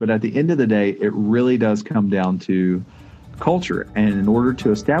But at the end of the day, it really does come down to culture. And in order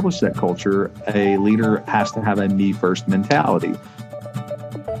to establish that culture, a leader has to have a me first mentality.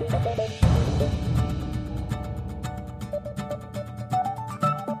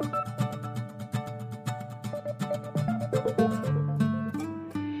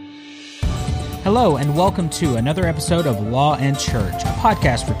 Hello, and welcome to another episode of Law and Church, a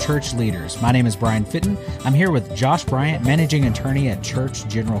podcast for church leaders. My name is Brian Fitton. I'm here with Josh Bryant, managing attorney at Church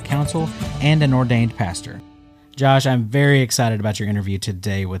General Counsel and an ordained pastor. Josh, I'm very excited about your interview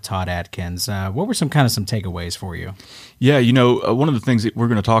today with Todd Adkins. What were some takeaways for you? Yeah, one of the things that we're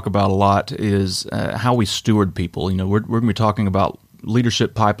going to talk about a lot is how we steward people. We're going to be talking about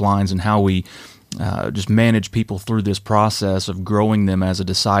leadership pipelines and how we just manage people through this process of growing them as a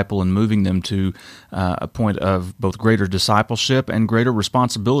disciple and moving them to a point of both greater discipleship and greater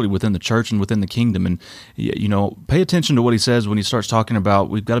responsibility within the church and within the kingdom. And, pay attention to what he says when he starts talking about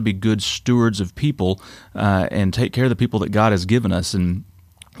we've got to be good stewards of people and take care of the people that God has given us. And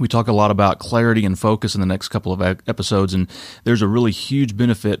we talk a lot about clarity and focus in the next couple of episodes, and there's a really huge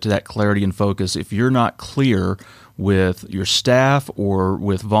benefit to that clarity and focus. If you're not clear with your staff or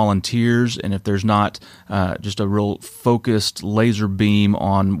with volunteers, and if there's not just a real focused laser beam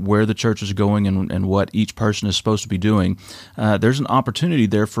on where the church is going and what each person is supposed to be doing, there's an opportunity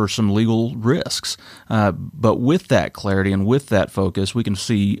there for some legal risks. But with that clarity and with that focus, we can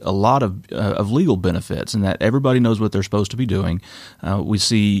see a lot of legal benefits in that everybody knows what they're supposed to be doing. We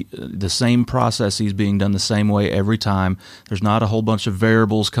see the same processes being done the same way every time. There's not a whole bunch of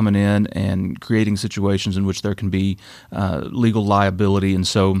variables coming in and creating situations in which there can be legal liability. And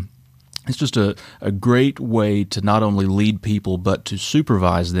so it's just a great way to not only lead people, but to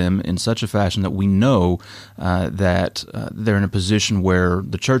supervise them in such a fashion that we know that they're in a position where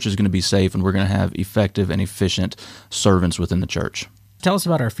the church is going to be safe and we're going to have effective and efficient servants within the church. Tell us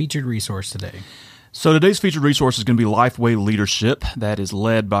about our featured resource today. So today's featured resource is going to be Lifeway Leadership. That is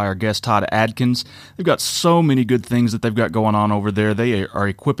led by our guest, Todd Adkins. They've got so many good things that they've got going on over there. They are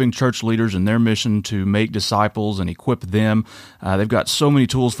equipping church leaders in their mission to make disciples and equip them. They've got so many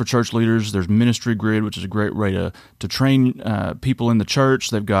tools for church leaders. There's Ministry Grid, which is a great way to train people in the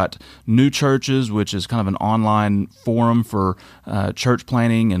church. They've got New Churches, which is kind of an online forum for church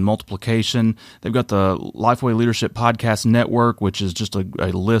planning and multiplication. They've got the Lifeway Leadership Podcast Network, which is just a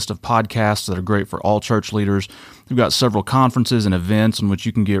list of podcasts that are great for all church leaders. We've got several conferences and events in which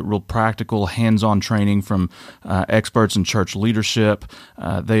you can get real practical, hands-on training from experts in church leadership.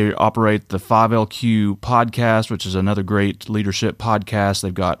 They operate the 5LQ podcast, which is another great leadership podcast.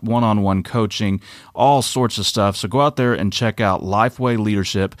 They've got one-on-one coaching, all sorts of stuff. So go out there and check out Lifeway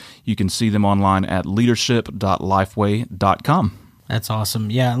Leadership. You can see them online at leadership.lifeway.com. That's awesome.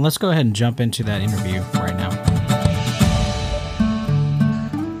 Yeah, and let's go ahead and jump into that interview right now.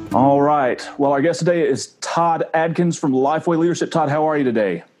 All right. Well, our guest today is Todd Adkins from Lifeway Leadership. Todd, how are you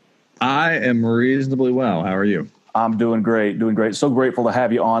today? I am reasonably well. How are you? I'm doing great, So grateful to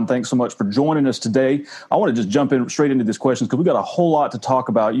have you on. Thanks so much for joining us today. I want to just jump in straight into these questions because we've got a whole lot to talk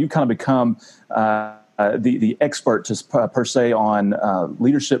about. You kind of become the expert per se on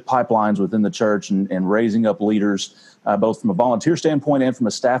leadership pipelines within the church and raising up leaders, both from a volunteer standpoint and from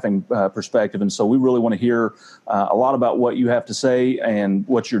a staffing perspective. And so we really want to hear a lot about what you have to say and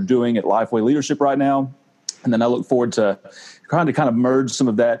what you're doing at Lifeway Leadership right now. And then I look forward to trying to kind of merge some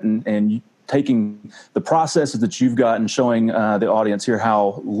of that and taking the processes that you've got and showing the audience here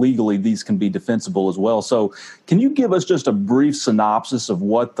how legally these can be defensible as well. So can you give us just a brief synopsis of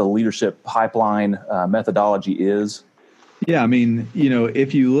what the leadership pipeline methodology is? Yeah,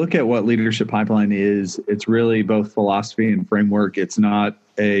 if you look at what leadership pipeline is, it's really both philosophy and framework. It's not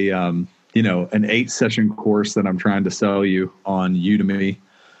an 8-session course that I'm trying to sell you on Udemy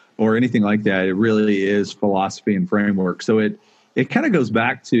or anything like that. It really is philosophy and framework. So it kind of goes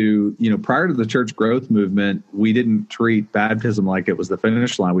back to, prior to the church growth movement, we didn't treat baptism like it was the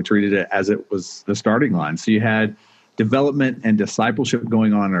finish line. We treated it as it was the starting line. So you had development and discipleship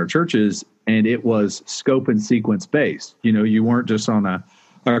going on in our churches, and it was scope and sequence based. You weren't just on a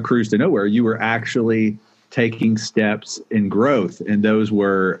cruise to nowhere. You were actually taking steps in growth, and those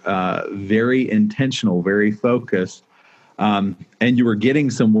were very intentional, very focused, and you were getting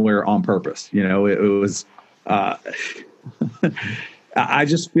somewhere on purpose. It was... I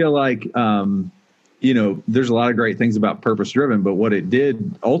just feel like, there's a lot of great things about purpose driven, but what it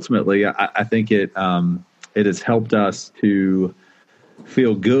did ultimately, I think it has helped us to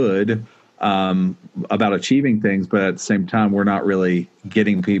feel good about achieving things, but at the same time, we're not really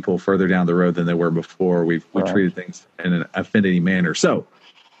getting people further down the road than they were before. We treated things in an affinity manner. So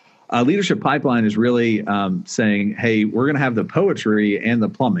Leadership pipeline is really saying, hey, we're going to have the poetry and the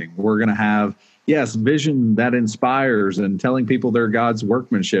plumbing. We're going to have, yes, vision that inspires and telling people they're God's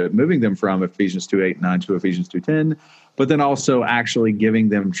workmanship, moving them from Ephesians 2:8-9 to Ephesians 2:10, but then also actually giving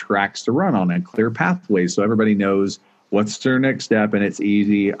them tracks to run on and clear pathways so everybody knows what's their next step, and it's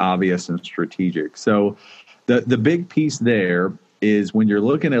easy, obvious, and strategic. So the big piece there is when you're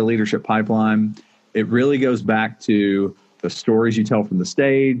looking at a leadership pipeline, it really goes back to the stories you tell from the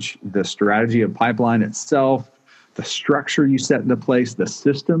stage, the strategy of pipeline itself, the structure you set into place, the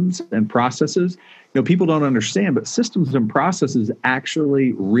systems and processes. People don't understand, but systems and processes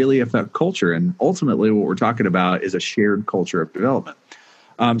actually really affect culture. And ultimately, what we're talking about is a shared culture of development.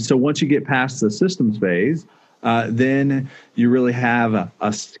 So once you get past the systems phase, then you really have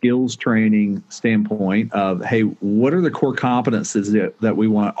a skills training standpoint of, hey, what are the core competencies that we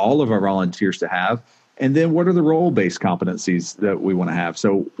want all of our volunteers to have? And then what are the role-based competencies that we want to have?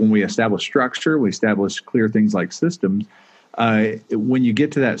 So when we establish structure, we establish clear things like systems. When you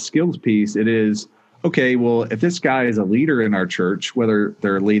get to that skills piece, it is, okay, well, if this guy is a leader in our church, whether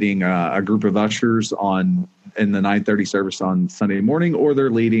they're leading a group of ushers in the 9:30 service on Sunday morning, or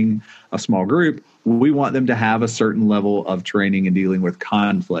they're leading a small group, we want them to have a certain level of training in dealing with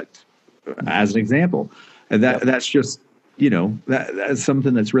conflict, as an example. And that's just, that's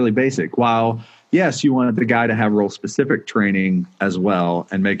something that's really basic. While, yes, you want the guy to have role-specific training as well,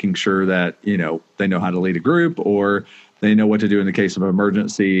 and making sure that, they know how to lead a group, or they know what to do in the case of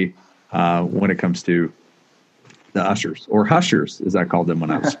emergency when it comes to the ushers, or hushers, as I called them when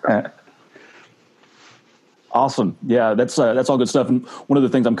I was Awesome. Yeah, that's all good stuff. And one of the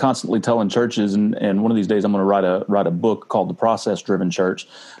things I'm constantly telling churches, and one of these days I'm going to write a book called The Process Driven Church.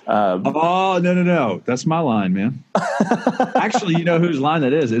 No. That's my line, man. Actually, you know whose line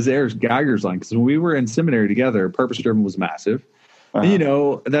that is Eric Geiger's line. Because when we were in seminary together, Purpose Driven was massive. Uh-huh.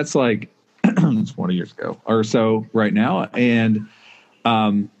 And, that's like it's 20 years ago or so right now. And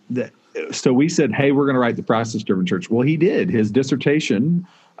so we said, hey, we're going to write The Process Driven Church. Well, he did. His dissertation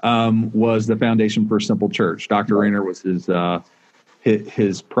was the foundation for Simple Church. Dr. Rayner was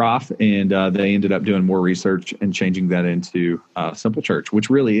his prof, and they ended up doing more research and changing that into Simple Church, which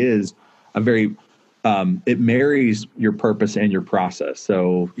really is a very it marries your purpose and your process.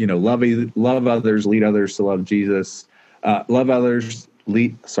 So love others, lead others to love Jesus. Love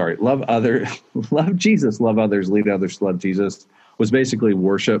Jesus, love others, lead others to love Jesus was basically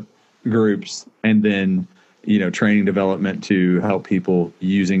worship groups, and then training development to help people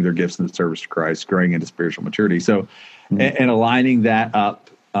using their gifts in the service to Christ, growing into spiritual maturity. So, and aligning that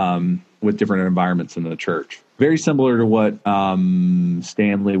up with different environments in the church. Very similar to what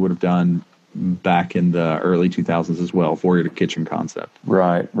Stanley would have done back in the early 2000s as well, for your kitchen concept.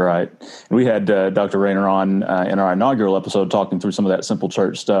 Right. We had Dr. Rayner on in our inaugural episode talking through some of that Simple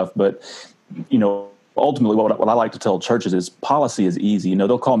Church stuff, but, ultimately, what I like to tell churches is policy is easy.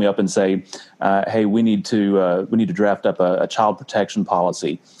 They'll call me up and say, "Hey, we need to draft up a child protection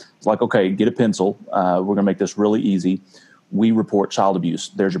policy." It's like, okay, get a pencil. We're going to make this really easy. We report child abuse.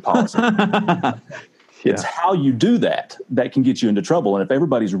 There's your policy. It's how you do that can get you into trouble. And if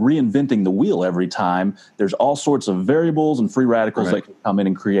everybody's reinventing the wheel every time, there's all sorts of variables and free radicals that can come in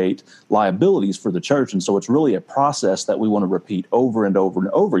and create liabilities for the church. And so it's really a process that we want to repeat over and over and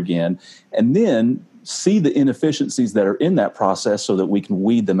over again, and then see the inefficiencies that are in that process so that we can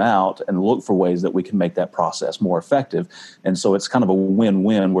weed them out and look for ways that we can make that process more effective. And so it's kind of a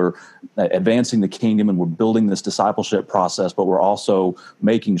win-win. We're advancing the kingdom and we're building this discipleship process, but we're also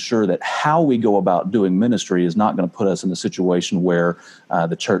making sure that how we go about doing ministry is not going to put us in a situation where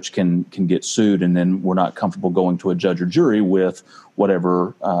the church can get sued, and then we're not comfortable going to a judge or jury with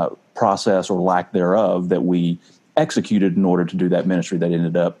whatever process or lack thereof that we executed in order to do that ministry that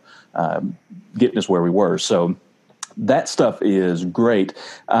ended up getting us where we were. So that stuff is great.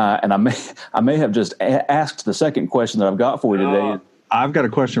 And I may have just asked the second question that I've got for you today. I've got a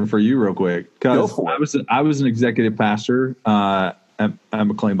question for you real quick, because I was an executive pastor at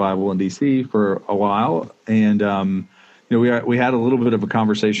McLean Bible in DC for a while. And, we had a little bit of a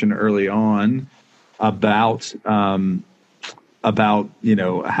conversation early on about how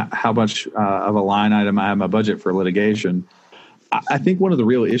much of a line item I have in my budget for litigation. I think one of the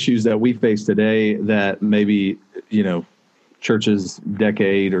real issues that we face today that maybe, churches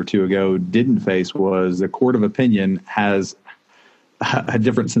decade or two ago didn't face was the court of opinion has a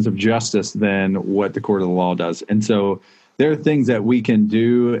different sense of justice than what the court of the law does. And so there are things that we can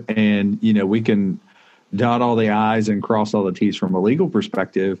do, and, we can dot all the I's and cross all the T's from a legal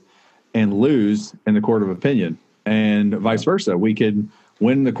perspective and lose in the court of opinion, and vice versa. We could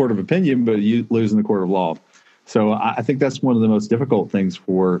win the court of opinion, but you lose in the court of law. So I think that's one of the most difficult things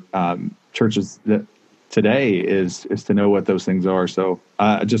for churches that today is to know what those things are. So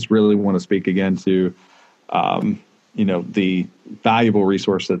I just really want to speak again to, the valuable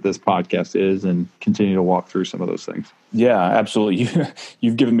resource that this podcast is, and continue to walk through some of those things. Yeah, absolutely.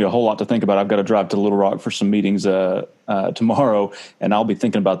 You've given me a whole lot to think about. I've got to drive to Little Rock for some meetings tomorrow, and I'll be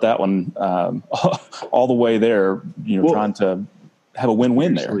thinking about that one all the way there, trying to have a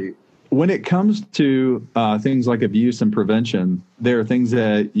win-win there. When it comes to things like abuse and prevention, there are things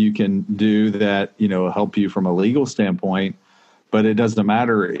that you can do that, help you from a legal standpoint, but it doesn't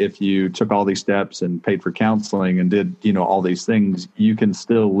matter if you took all these steps and paid for counseling and did, all these things, you can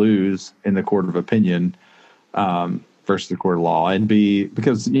still lose in the court of opinion versus the court of law, and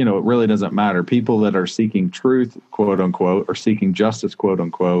because it really doesn't matter. People that are seeking truth, quote unquote, or seeking justice, quote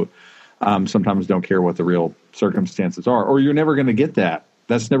unquote, sometimes don't care what the real circumstances are, or you're never going to get that.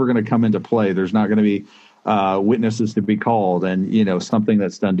 That's never going to come into play. There's not going to be witnesses to be called, and something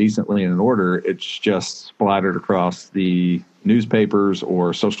that's done decently and in order. It's just splattered across the newspapers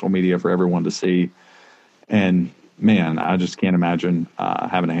or social media for everyone to see. And man, I just can't imagine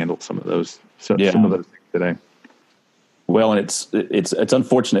having to handle some of those things today. Well, and it's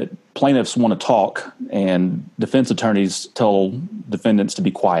unfortunate. Plaintiffs want to talk, and defense attorneys tell defendants to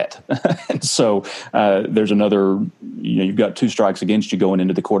be quiet. And so there's another. You've got two strikes against you going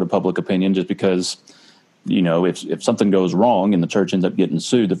into the court of public opinion, just because if something goes wrong and the church ends up getting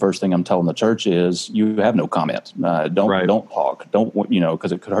sued, the first thing I'm telling the church is you have no comment. Don't talk. Don't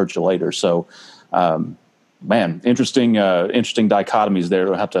because it could hurt you later. So. Man, interesting dichotomies there.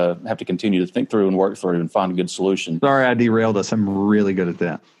 We'll have to continue to think through and work through and find a good solution. Sorry, I derailed us. I'm really good at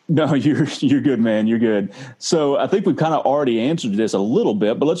that. No, you're good, man. You're good. So I think we've kind of already answered this a little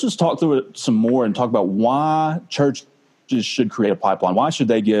bit, but let's just talk through it some more and talk about why churches should create a pipeline. Why should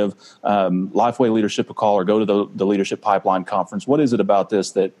they give Lifeway Leadership a call or go to the Leadership Pipeline Conference? What is it about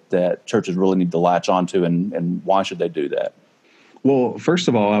this that churches really need to latch onto, and why should they do that? Well, first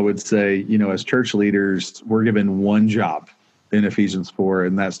of all, I would say, as church leaders, we're given one job in Ephesians 4,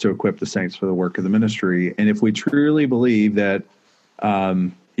 and that's to equip the saints for the work of the ministry. And if we truly believe that,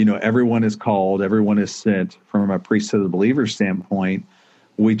 everyone is called, everyone is sent from a priesthood of believers standpoint,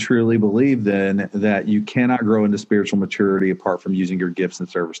 we truly believe then that you cannot grow into spiritual maturity apart from using your gifts in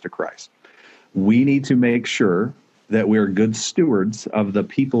service to Christ. We need to make sure that we're good stewards of the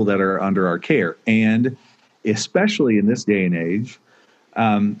people that are under our care. And especially in this day and age,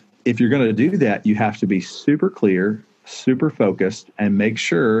 if you're going to do that, you have to be super clear, super focused, and make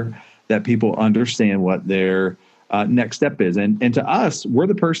sure that people understand what their next step is. And to us, we're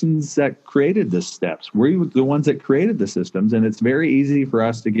the persons that created the steps. We're the ones that created the systems, and it's very easy for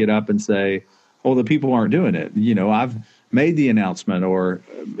us to get up and say, oh, the people aren't doing it. I've made the announcement, or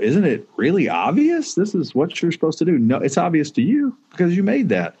isn't it really obvious? This is what you're supposed to do. No, it's obvious to you because you made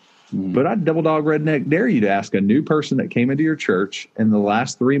that. But I'd double dog redneck dare you to ask a new person that came into your church in the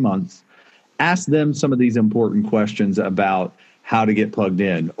last 3 months, ask them some of these important questions about how to get plugged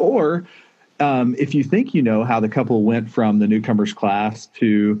in. Or if you think you know how the couple went from the newcomers class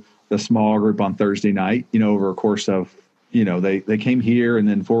to the small group on Thursday night, over a course of, they came here and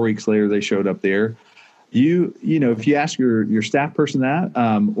then 4 weeks later they showed up there. If you ask your staff person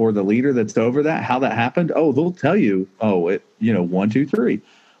that or the leader that's over that, how that happened, they'll tell you, 1, 2, 3.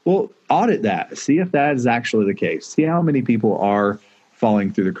 Well, audit that. See if that is actually the case. See how many people are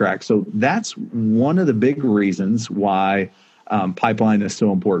falling through the cracks. So that's one of the big reasons why pipeline is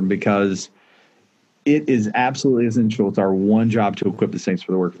so important, because it is absolutely essential. It's our one job to equip the saints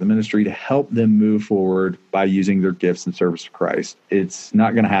for the work of the ministry, to help them move forward by using their gifts in service to Christ. It's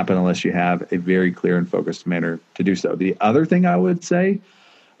not going to happen unless you have a very clear and focused manner to do so. The other thing I would say,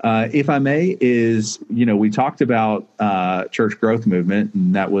 if I may, is, we talked about church growth movement,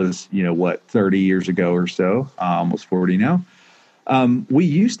 and that was, 30 years ago or so, almost 40 now. We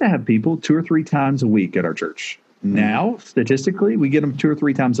used to have people 2 or 3 times a week at our church. Now, statistically, we get them 2 or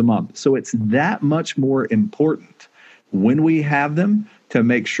 3 times a month. So it's that much more important when we have them to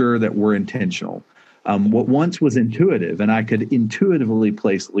make sure that we're intentional. What once was intuitive, and I could intuitively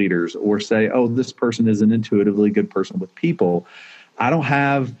place leaders or say, oh, this person is an intuitively good person with people. I don't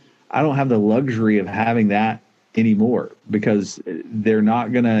have the luxury of having that anymore, because they're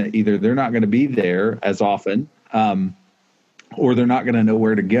not going to be there as often, or they're not going to know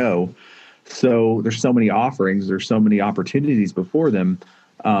where to go. So there's so many offerings, there's so many opportunities before them.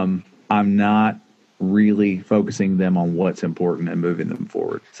 I'm not really focusing them on what's important and moving them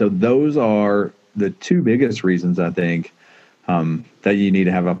forward. So those are the 2 biggest reasons, I think, that you need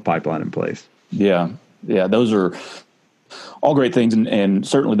to have a pipeline in place. Yeah. Those are All great things, and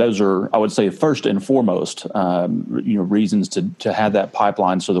certainly those are, I would say, first and foremost, reasons to have that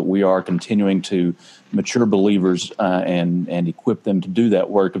pipeline so that we are continuing to mature believers and equip them to do that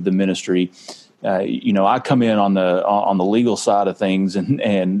work of the ministry. I come in on the legal side of things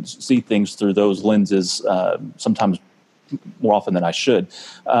and see things through those lenses sometimes more often than I should.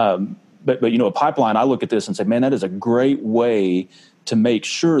 But a pipeline, I look at this and say, man, that is a great way to make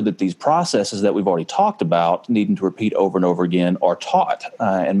sure that these processes that we've already talked about, needing to repeat over and over again, are taught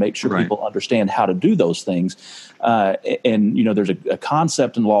and make sure people understand how to do those things. There's a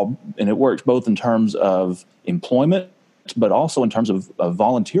concept in law, and it works both in terms of employment, but also in terms of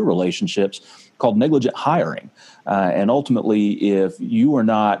volunteer relationships, called negligent hiring. And ultimately, if you are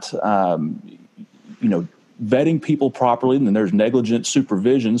not, vetting people properly, then there's negligent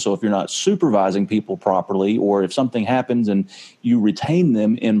supervision. So if you're not supervising people properly, or if something happens and you retain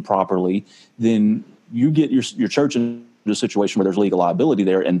them improperly, then you get your church in a situation where there's legal liability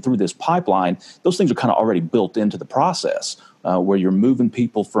there. And through this pipeline, those things are kind of already built into the process, where you're moving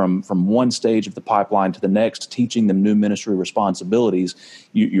people from one stage of the pipeline to the next, teaching them new ministry responsibilities.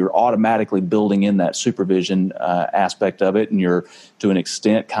 You're automatically building in that supervision aspect of it, and you're, to an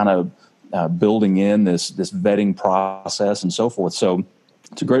extent, kind of building in this vetting process and so forth. So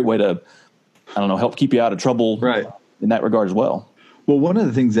it's a great way to, help keep you out of trouble in that regard as well. Well, one of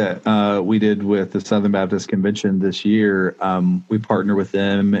the things that we did with the Southern Baptist Convention this year, we partnered with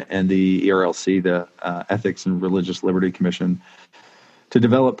them and the ERLC, the Ethics and Religious Liberty Commission, to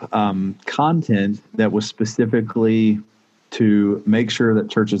develop content that was specifically to make sure that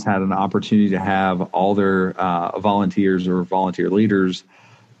churches had an opportunity to have all their volunteers or volunteer leaders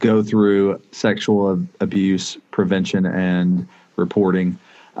go through sexual abuse prevention and reporting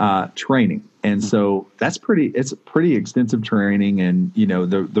training. And so it's pretty extensive training. And,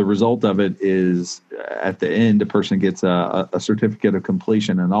 the result of it is at the end, a person gets a certificate of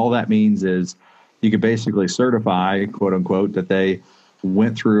completion. And all that means is you could basically certify, quote unquote, that they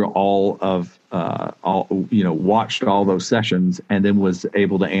went through watched all those sessions and then was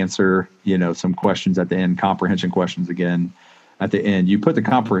able to answer, some questions at the end, comprehension questions again. At the end, you put the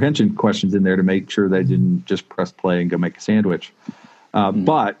comprehension questions in there to make sure they didn't just press play and go make a sandwich.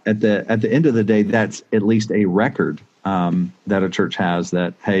 But at the end of the day, that's at least a record that a church has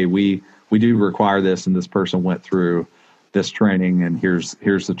that, hey, we do require this, and this person went through this training, and here's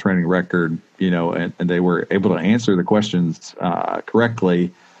the training record, and they were able to answer the questions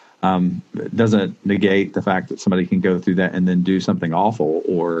correctly. It doesn't negate the fact that somebody can go through that and then do something awful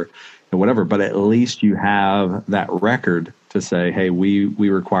or whatever, but at least you have that record to say, hey, we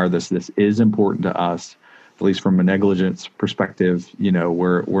require this. This is important to us, at least from a negligence perspective.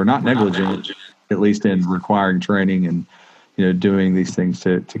 We're not negligent, at least in requiring training and, doing these things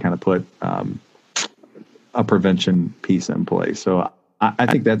to kind of put a prevention piece in place. So I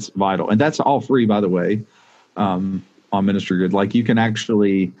think that's vital. And that's all free, by the way, on Ministry Grid. Like you can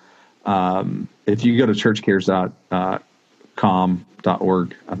actually, if you go to churchcares.com,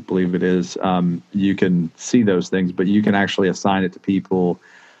 .org, I believe it is. You can see those things, but you can actually assign it to people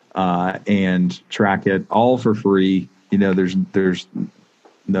and track it all for free. There's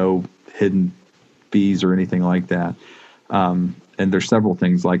no hidden fees or anything like that. And there's several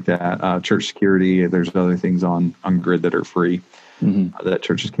things like that. Church security. There's other things on Grid that are free that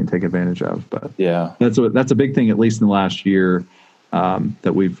churches can take advantage of. But yeah, that's a big thing, at least in the last year,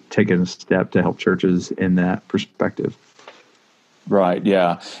 that we've taken a step to help churches in that perspective. Right,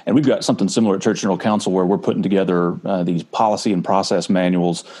 yeah. And we've got something similar at Church General Council where we're putting together these policy and process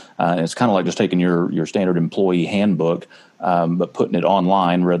manuals. And it's kind of like just taking your standard employee handbook, but putting it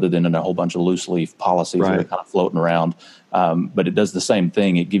online rather than in a whole bunch of loose leaf policies that are kind of floating around. But it does the same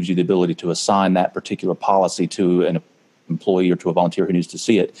thing. It gives you the ability to assign that particular policy to an employee or to a volunteer who needs to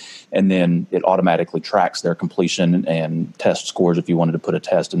see it. And then it automatically tracks their completion and test scores if you wanted to put a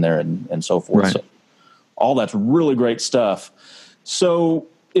test in there and so forth. Right. So all that's really great stuff. So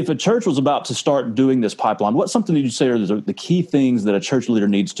if a church was about to start doing this pipeline, what's something that you'd say are the key things that a church leader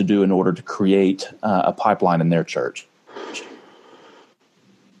needs to do in order to create a pipeline in their church?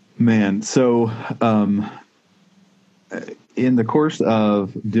 Man, so in the course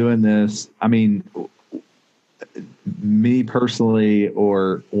of doing this, I mean, me personally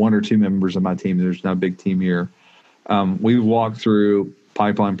or one or two members of my team, there's not a big team here, we walked through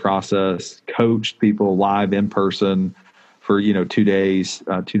pipeline process, coached people live in person for 2 days,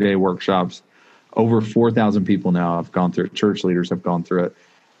 2-day workshops. Over 4,000 people now have gone through it. Church leaders have gone through it.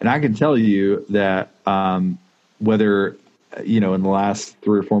 And I can tell you that whether, in the last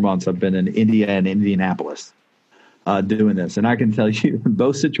 3 or 4 months, I've been in India and Indianapolis doing this. And I can tell you in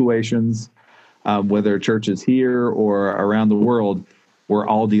both situations, whether churches here or around the world, we're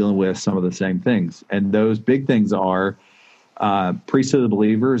all dealing with some of the same things. And those big things are priesthood of the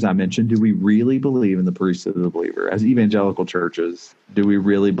believer, as I mentioned. Do we really believe in the priesthood of the believer? As evangelical churches, do we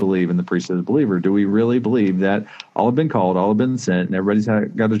really believe in the priesthood of the believer? Do we really believe that all have been called, all have been sent, and everybody's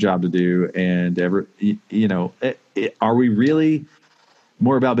got a job to do? And are we really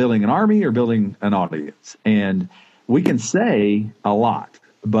more about building an army or building an audience? And we can say a lot,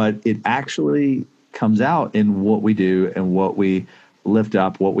 but it actually comes out in what we do and what we lift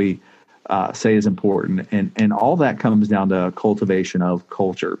up, what we say is important. And all that comes down to cultivation of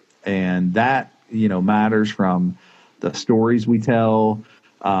culture. And that, matters from the stories we tell,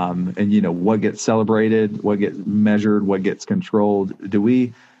 and, what gets celebrated, what gets measured, what gets controlled. Do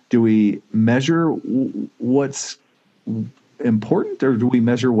we measure what's important, or do we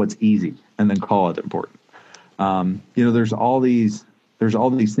measure what's easy and then call it important? There's all these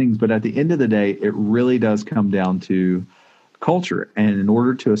things, but at the end of the day, it really does come down to culture. And in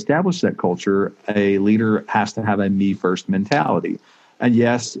order to establish that culture, a leader has to have a me first mentality. And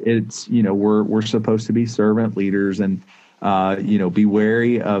yes, it's, we're supposed to be servant leaders and, be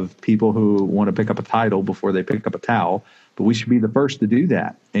wary of people who want to pick up a title before they pick up a towel, but we should be the first to do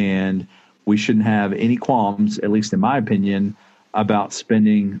that. And we shouldn't have any qualms, at least in my opinion, about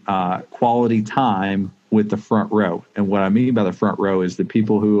spending quality time with the front row. And what I mean by the front row is the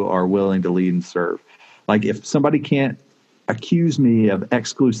people who are willing to lead and serve. Like, if somebody can't accuse me of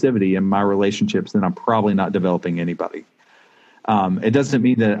exclusivity in my relationships, then I'm probably not developing anybody. It doesn't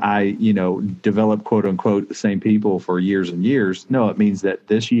mean that I, develop, quote unquote, the same people for years and years. No, it means that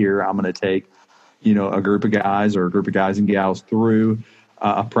this year I'm going to take, a group of guys or a group of guys and gals through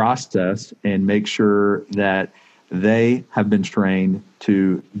a process and make sure that they have been trained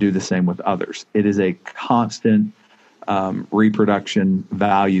to do the same with others. It is a constant reproduction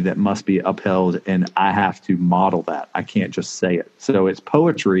value that must be upheld, and I have to model that. I can't just say it. So it's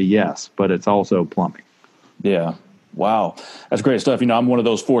poetry, yes, but it's also plumbing. Yeah. Wow. That's great stuff. I'm one of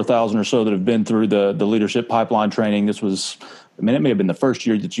those 4,000 or so that have been through the leadership pipeline training. This was, it may have been the first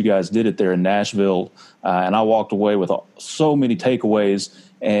year that you guys did it there in Nashville. And I walked away with so many takeaways,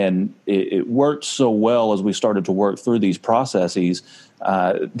 and it worked so well as we started to work through these processes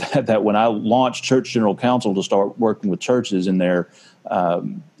that when I launched Church General Counsel to start working with churches in their,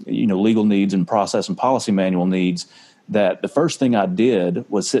 legal needs and process and policy manual needs, that the first thing I did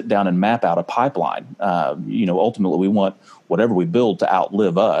was sit down and map out a pipeline. Ultimately, we want whatever we build to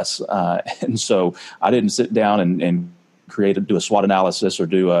outlive us. And so I didn't sit down and do a SWOT analysis or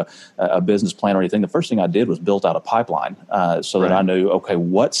do a business plan or anything. The first thing I did was built out a pipeline that I knew, okay,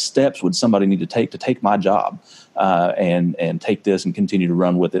 what steps would somebody need to take my job and take this and continue to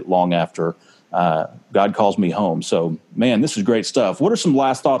run with it long after God calls me home. So, man, this is great stuff. What are some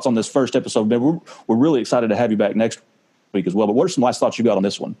last thoughts on this first episode? Man, we're really excited to have you back next week as well. But what are some last thoughts you got on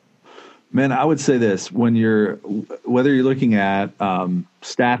this one? Man, I would say this: whether you're looking at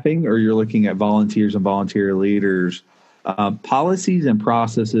staffing or you're looking at volunteers and volunteer leaders, policies and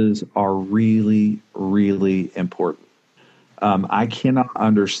processes are really, really important. I cannot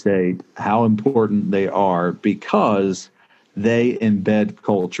understate how important they are, because they embed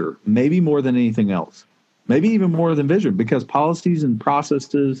culture, maybe more than anything else, maybe even more than vision, because policies and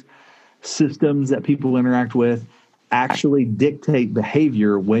processes, systems that people interact with, actually dictate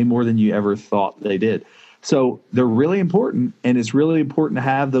behavior way more than you ever thought they did. So they're really important, and it's really important to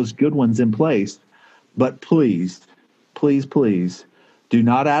have those good ones in place. But please, please, please do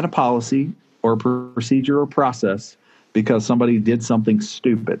not add a policy or procedure or process because somebody did something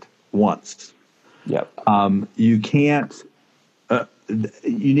stupid once. Yep. You can't.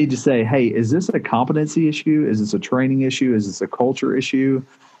 You need to say, hey, is this a competency issue? Is this a training issue? Is this a culture issue?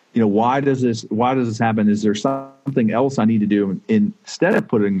 Why does this happen? Is there something else I need to do instead of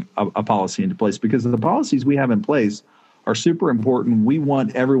putting a policy into place? Because the policies we have in place are super important. We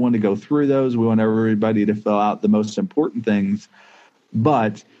want everyone to go through those. We want everybody to fill out the most important things.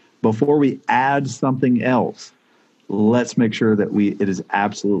 But before we add something else, let's make sure that it is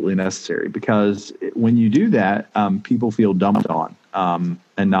absolutely necessary. Because when you do that, people feel dumped on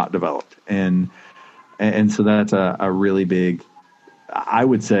and not developed. And so that's a really big, I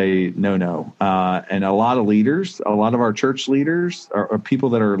would say, no. And a lot of leaders, a lot of our church leaders are people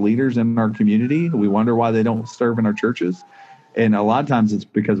that are leaders in our community. We wonder why they don't serve in our churches. And a lot of times it's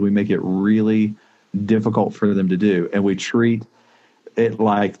because we make it really difficult for them to do. And we treat it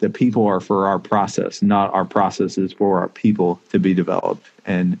like the people are for our process, not our processes for our people to be developed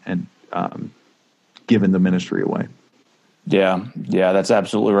and given the ministry away. Yeah, that's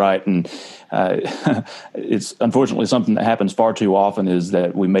absolutely right. And it's unfortunately something that happens far too often, is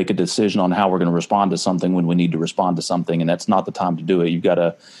that we make a decision on how we're going to respond to something when we need to respond to something, and that's not the time to do it. You've got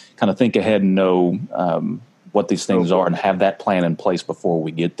to kind of think ahead and know what these things are and have that plan in place before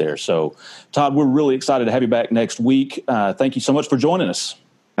we get there. So, Todd, we're really excited to have you back next week. Thank you so much for joining us.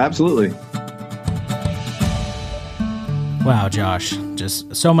 Absolutely. Wow, Josh,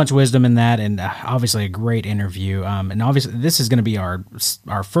 just so much wisdom in that, and obviously a great interview. And obviously, this is going to be our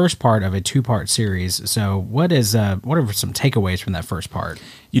first part of a 2-part series. So, what are some takeaways from that first part?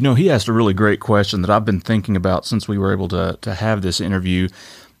 You know, he asked a really great question that I've been thinking about since we were able to have this interview.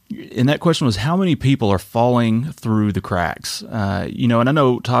 And that question was, how many people are falling through the cracks? And I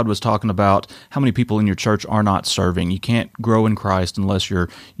know Todd was talking about how many people in your church are not serving. You can't grow in Christ unless you're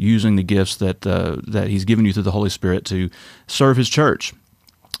using the gifts that He's given you through the Holy Spirit to serve His church.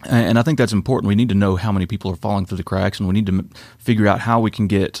 And I think that's important. We need to know how many people are falling through the cracks, and we need to figure out how we can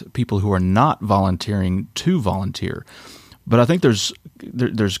get people who are not volunteering to volunteer. But I think there's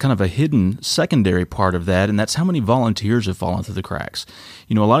kind of a hidden secondary part of that, and that's how many volunteers have fallen through the cracks.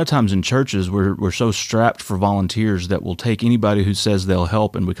 You know, a lot of times in churches, we're so strapped for volunteers that we'll take anybody who says they'll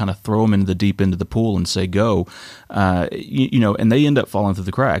help, and we kind of throw them into the deep end of the pool and say, go. And they end up falling through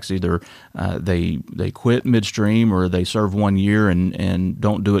the cracks. Either they quit midstream, or they serve 1 year and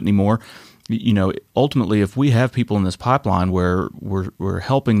don't do it anymore. You know, ultimately, if we have people in this pipeline where we're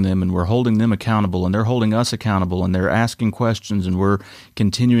helping them and we're holding them accountable and they're holding us accountable and they're asking questions and we're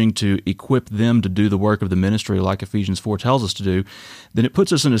continuing to equip them to do the work of the ministry like Ephesians 4 tells us to do, then it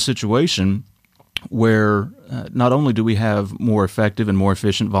puts us in a situation where not only do we have more effective and more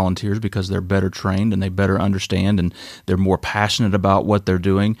efficient volunteers because they're better trained and they better understand and they're more passionate about what they're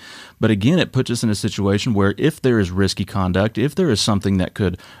doing, but again, it puts us in a situation where if there is risky conduct, if there is something that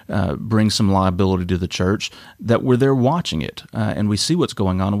could bring some liability to the church, that we're there watching it and we see what's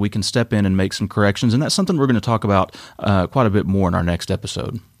going on and we can step in and make some corrections. And that's something we're going to talk about quite a bit more in our next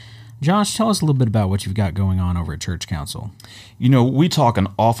episode. Josh, tell us a little bit about what you've got going on over at Church Council. You know, we talk an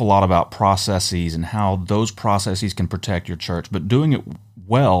awful lot about processes and how those processes can protect your church, but doing it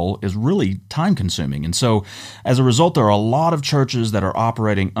well is really time-consuming. And so, as a result, there are a lot of churches that are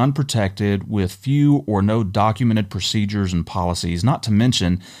operating unprotected with few or no documented procedures and policies, not to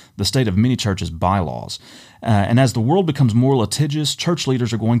mention the state of many churches' bylaws. And as the world becomes more litigious, church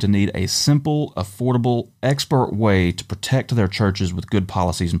leaders are going to need a simple, affordable, expert way to protect their churches with good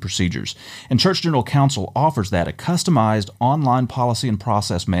policies and procedures. And Church General Counsel offers that, a customized online policy and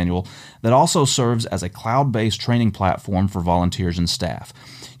process manual that also serves as a cloud-based training platform for volunteers and staff.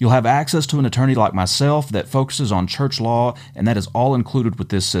 You'll have access to an attorney like myself that focuses on church law, and that is all included with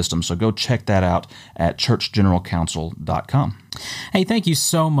this system. So go check that out at churchgeneralcounsel.com. Hey, thank you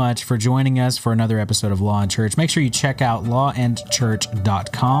so much for joining us for another episode of Law and Church. Make sure you check out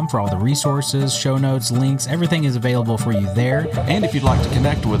lawandchurch.com for all the resources, show notes, links. Everything is available for you there. And if you'd like to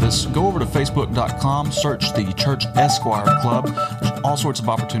connect with us, go over to facebook.com, search the Church Esquire Club. There's all sorts of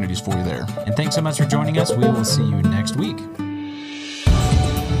opportunities for you there. And thanks so much for joining us. We will see you next week.